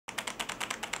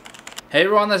Hey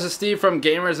everyone, this is Steve from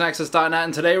GamersNexus.net,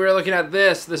 and today we're looking at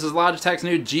this. This is Logitech's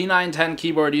new G910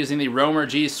 keyboard using the Roamer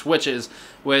G switches,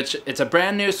 which it's a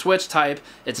brand new switch type.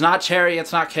 It's not Cherry,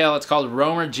 it's not Kale, it's called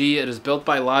Roamer G. It is built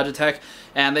by Logitech,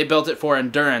 and they built it for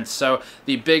endurance. So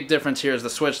the big difference here is the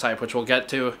switch type, which we'll get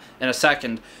to in a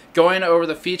second. Going over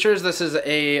the features, this is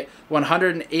a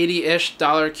 $180-ish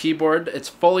keyboard. It's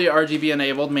fully RGB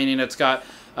enabled, meaning it's got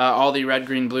all the red,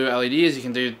 green, blue LEDs. You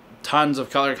can do tons of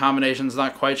color combinations,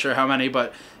 not quite sure how many,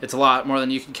 but it's a lot more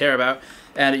than you can care about.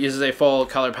 And it uses a full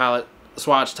color palette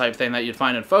swatch type thing that you'd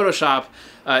find in Photoshop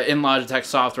in Logitech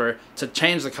software to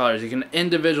change the colors. You can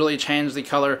individually change the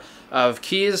color of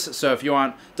keys, so if you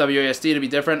want WASD to be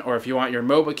different or if you want your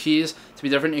MOBA keys to be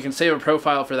different, you can save a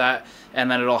profile for that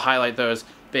and then it'll highlight those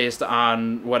based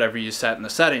on whatever you set in the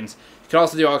settings. You can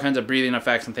also do all kinds of breathing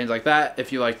effects and things like that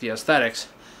if you like the aesthetics.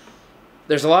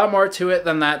 There's a lot more to it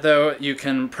than that, though. You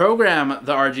can program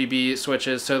the RGB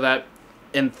switches so that,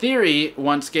 in theory,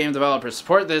 once game developers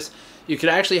support this, you could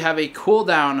actually have a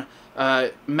cooldown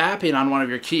mapping on one of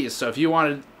your keys. So if you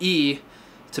wanted E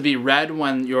to be red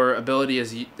when your ability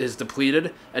is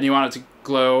depleted, and you want it to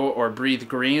glow or breathe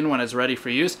green when it's ready for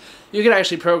use, you could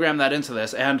actually program that into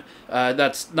this. And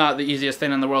that's not the easiest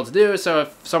thing in the world to do, so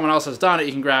if someone else has done it,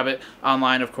 you can grab it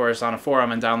online, of course, on a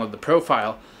forum and download the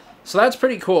profile. So that's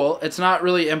pretty cool. It's not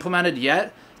really implemented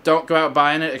yet. Don't go out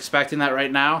buying it expecting that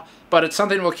right now, but it's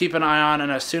something we'll keep an eye on,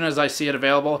 and as soon as I see it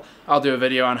available, I'll do a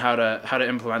video on how to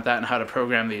implement that and how to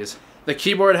program these. The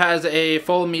keyboard has a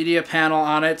full media panel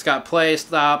on it. It's got play,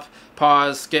 stop,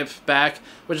 pause, skip, back,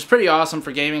 which is pretty awesome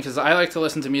for gaming because I like to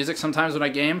listen to music sometimes when I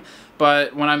game,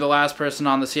 but when I'm the last person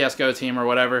on the CSGO team or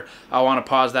whatever, I'll want to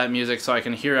pause that music so I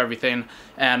can hear everything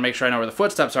and make sure I know where the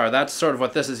footsteps are. That's sort of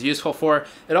what this is useful for.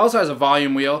 It also has a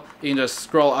volume wheel. You can just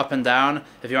scroll up and down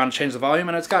if you want to change the volume,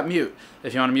 and it's got mute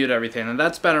if you want to mute everything, and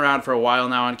that's been around for a while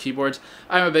now on keyboards.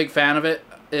 I'm a big fan of it.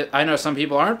 I know some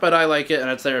people aren't, but I like it,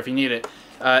 and it's there if you need it.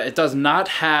 It does not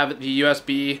have the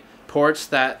USB ports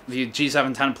that the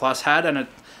G710 Plus had, and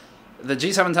the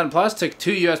G710 Plus took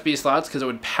 2 USB slots because it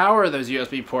would power those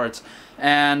USB ports,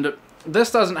 and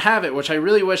this doesn't have it, which I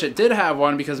really wish it did have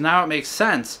one because now it makes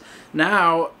sense.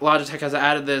 Now Logitech has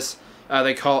added this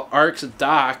they call ARX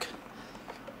dock.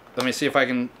 Let me see if I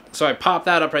can, so I pop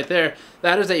that up right there.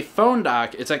 That is a phone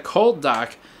dock. It's a cold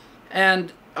dock,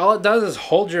 and all it does is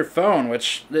hold your phone,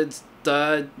 which it's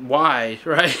why,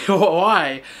 right?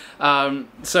 Why?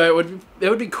 So it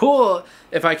would be cool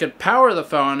if I could power the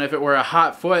phone if it were a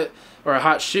hot foot or a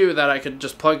hot shoe that I could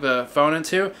just plug the phone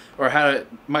into, or had a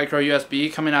micro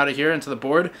USB coming out of here into the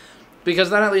board,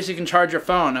 because then at least you can charge your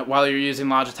phone while you're using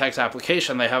Logitech's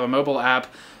application. They have a mobile app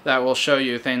that will show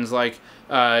you things like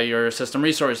your system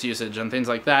resource usage and things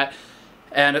like that.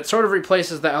 And it sort of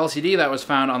replaces the LCD that was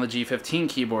found on the G15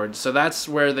 keyboard. So that's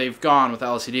where they've gone with the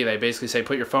LCD. They basically say,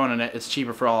 put your phone in it, it's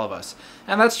cheaper for all of us.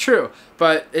 And that's true,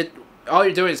 but all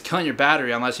you're doing is killing your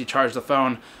battery unless you charge the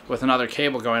phone with another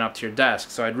cable going up to your desk.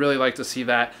 So I'd really like to see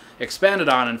that expanded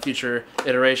on in future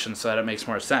iterations so that it makes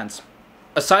more sense.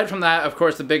 Aside from that, of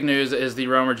course, the big news is the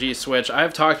Roamer G switch.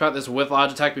 I've talked about this with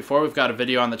Logitech before. We've got a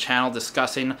video on the channel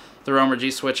discussing the Roamer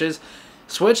G switches.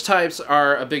 Switch types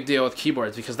are a big deal with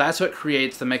keyboards because that's what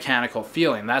creates the mechanical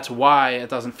feeling. That's why it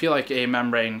doesn't feel like a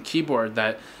membrane keyboard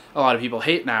that a lot of people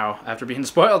hate now after being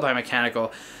spoiled by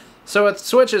mechanical. So with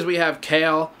switches, we have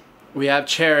Kale, we have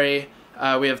Cherry,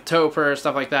 we have Topper,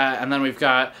 stuff like that, and then we've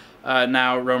got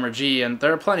now Roamer G, and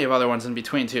there are plenty of other ones in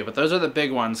between too, but those are the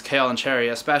big ones, Kale and Cherry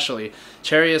especially.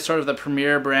 Cherry is sort of the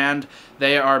premier brand.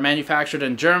 They are manufactured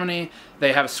in Germany.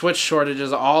 They have switch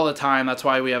shortages all the time. That's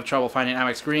why we have trouble finding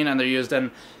MX Green, and they're used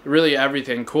in really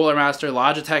everything. Cooler Master,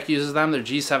 Logitech uses them. Their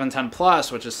G710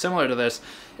 Plus, which is similar to this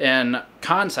in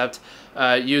concept,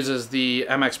 uses the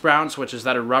MX Brown switches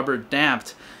that are rubber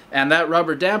damped. And that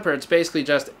rubber damper, it's basically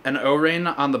just an O-ring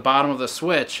on the bottom of the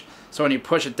switch. So when you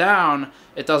push it down,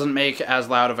 it doesn't make as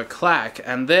loud of a clack.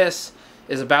 And this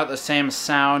is about the same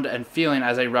sound and feeling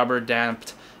as a rubber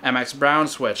damped MX Brown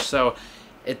switch. So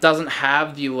it doesn't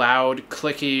have the loud,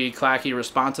 clicky, clacky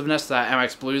responsiveness that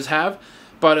MX Blues have,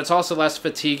 but it's also less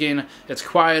fatiguing. It's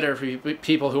quieter for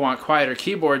people who want quieter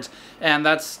keyboards, and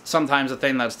that's sometimes a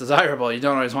thing that's desirable. You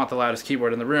don't always want the loudest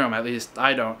keyboard in the room, at least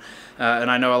I don't, and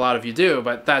I know a lot of you do,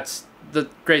 but that's the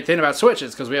great thing about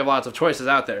switches, because we have lots of choices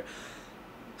out there.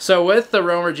 So with the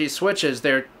Roamer G switches,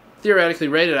 they're theoretically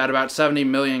rated at about 70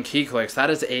 million key clicks. That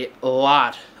is a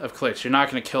lot of clicks. You're not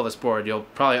going to kill this board. You'll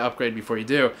probably upgrade before you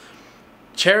do.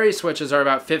 Cherry switches are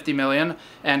about 50 million,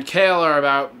 and Kale are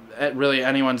about, really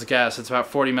anyone's guess, it's about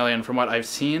 40 million from what I've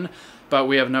seen, but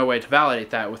we have no way to validate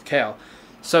that with Kale.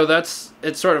 So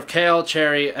it's sort of Kale,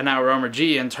 Cherry, and now Romer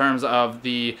G in terms of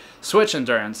the switch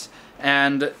endurance.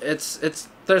 And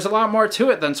there's a lot more to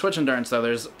it than switch endurance, though.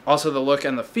 There's also the look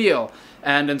and the feel.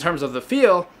 And in terms of the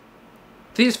feel,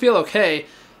 these feel okay.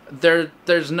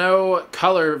 There's no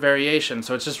color variation,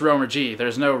 so it's just Romer G.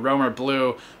 There's no Romer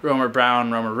Blue, Romer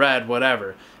Brown, Romer Red,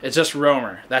 whatever. It's just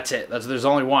Romer. That's it. There's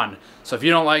only one. So if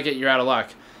you don't like it, you're out of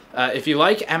luck. If you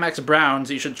like MX Browns,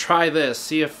 you should try this.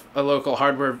 See if a local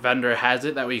hardware vendor has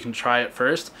it. That way you can try it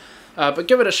first. But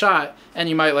give it a shot, and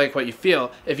you might like what you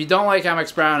feel. If you don't like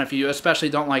MX Brown, if you especially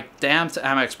don't like damped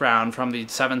MX Brown from the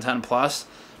 710 Plus,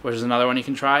 which is another one you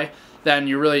can try, then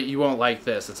you won't like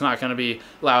this. It's not going to be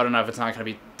loud enough. It's not going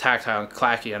to be tactile and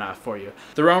clacky enough for you.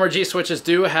 The Romer G switches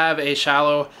do have a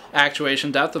shallow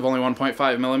actuation depth of only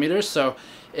 1.5 millimeters, so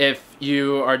if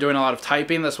you are doing a lot of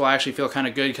typing, this will actually feel kind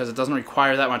of good because it doesn't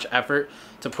require that much effort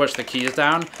to push the keys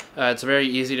down. It's very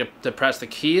easy to press the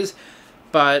keys,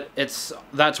 but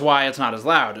that's why it's not as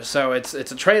loud. So it's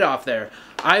a trade-off there.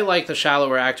 I like the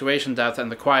shallower actuation depth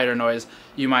and the quieter noise.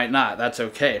 You might not. That's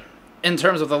okay. In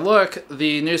terms of the look,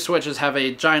 the new switches have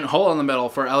a giant hole in the middle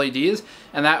for LEDs,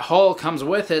 and that hole comes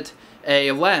with it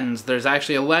a lens. There's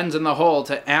actually a lens in the hole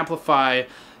to amplify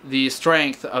the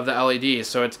strength of the LED.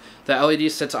 So the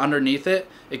LED sits underneath it,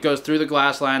 it goes through the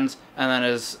glass lens, and then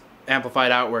is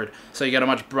amplified outward. So you get a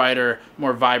much brighter,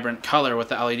 more vibrant color with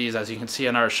the LEDs, as you can see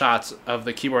in our shots of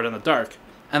the keyboard in the dark.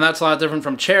 And that's a lot different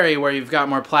from Cherry, where you've got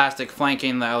more plastic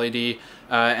flanking the LED,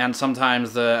 and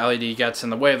sometimes the LED gets in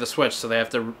the way of the switch, so they have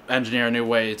to engineer a new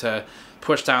way to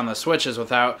push down the switches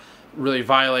without really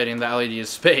violating the LED's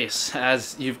space.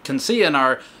 As you can see in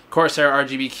our Corsair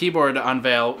RGB keyboard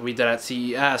unveil we did at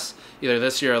CES either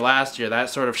this year or last year, that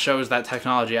sort of shows that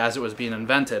technology as it was being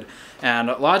invented. And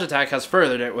Logitech has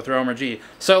furthered it with Romer G.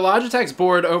 So Logitech's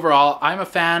board overall, I'm a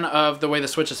fan of the way the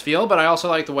switches feel, but I also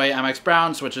like the way MX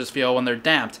Brown switches feel when they're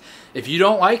damped. If you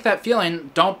don't like that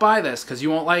feeling, don't buy this because you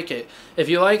won't like it. If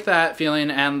you like that feeling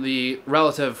and the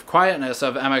relative quietness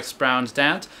of MX Brown's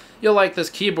damped, you'll like this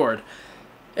keyboard.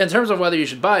 In terms of whether you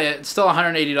should buy it, it's still a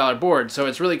 $180 board, so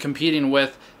it's really competing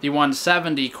with the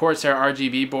 170 Corsair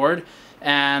RGB board,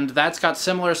 and that's got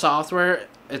similar software.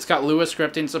 It's got Lua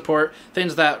scripting support,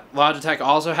 things that Logitech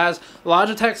also has.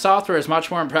 Logitech software is much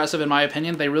more impressive in my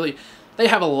opinion. They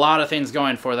have a lot of things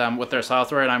going for them with their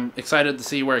software, and I'm excited to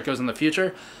see where it goes in the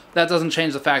future. That doesn't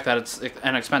change the fact that it's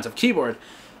an expensive keyboard.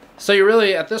 So you're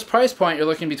really, at this price point, you're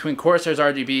looking between Corsair's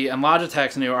RGB and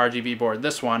Logitech's new RGB board,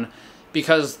 this one,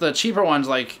 because the cheaper ones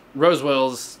like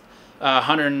Rosewill's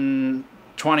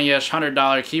 120-ish,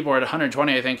 $100 keyboard,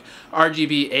 120 I think,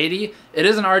 RGB 80, it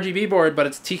is an RGB board, but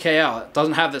it's TKL. It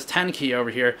doesn't have this 10 key over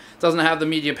here, it doesn't have the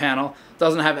media panel,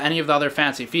 doesn't have any of the other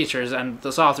fancy features, and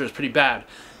the software is pretty bad.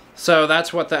 So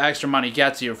that's what the extra money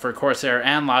gets you for Corsair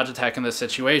and Logitech in this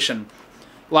situation.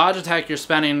 Logitech, you're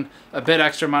spending a bit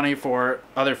extra money for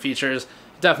other features,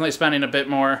 definitely spending a bit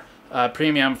more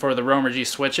premium for the Romer G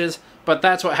switches, but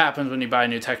that's what happens when you buy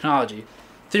new technology.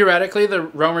 Theoretically, the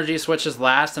Romer G switches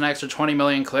last an extra 20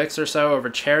 million clicks or so over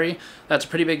Cherry. That's a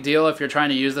pretty big deal if you're trying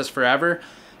to use this forever.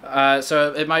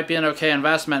 So it might be an okay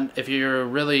investment if you're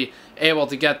really able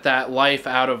to get that life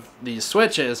out of these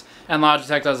switches, and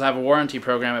Logitech does have a warranty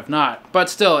program if not. But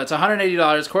still, it's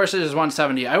 $180, Corsair is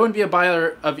 $170. I wouldn't be a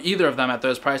buyer of either of them at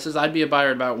those prices. I'd be a buyer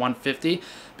at about $150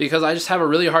 because I just have a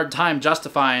really hard time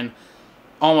justifying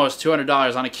almost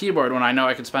 $200 on a keyboard when I know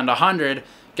I could spend $100,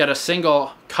 get a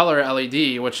single color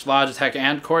LED, which Logitech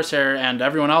and Corsair and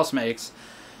everyone else makes,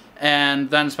 and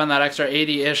then spend that extra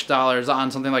 $80-ish on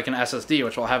something like an SSD,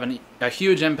 which will have a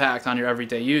huge impact on your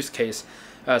everyday use case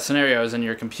scenarios in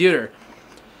your computer.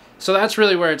 So that's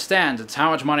really where it stands. It's how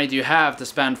much money do you have to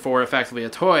spend for effectively a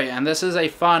toy, and this is a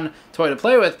fun toy to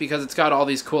play with because it's got all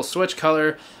these cool switch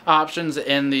color options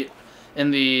in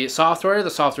the software. The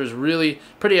software is really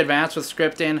pretty advanced with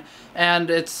scripting, and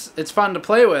it's fun to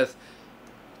play with.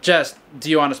 Just,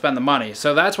 do you want to spend the money?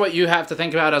 So that's what you have to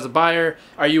think about as a buyer.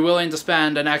 Are you willing to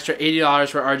spend an extra $80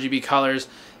 for RGB colors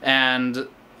and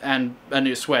a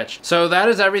new switch? So that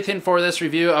is everything for this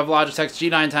review of Logitech's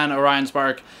G910 Orion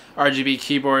Spark RGB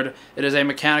keyboard. It is a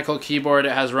mechanical keyboard.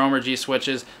 It has Romer G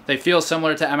switches. They feel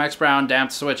similar to MX Brown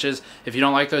damped switches. If you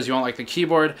don't like those, you won't like the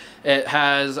keyboard. It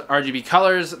has RGB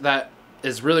colors that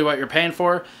is really what you're paying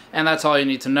for, and that's all you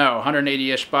need to know.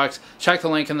 180-ish bucks. Check the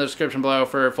link in the description below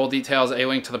for full details, a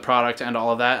link to the product and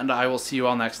all of that, and I will see you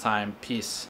all next time. Peace.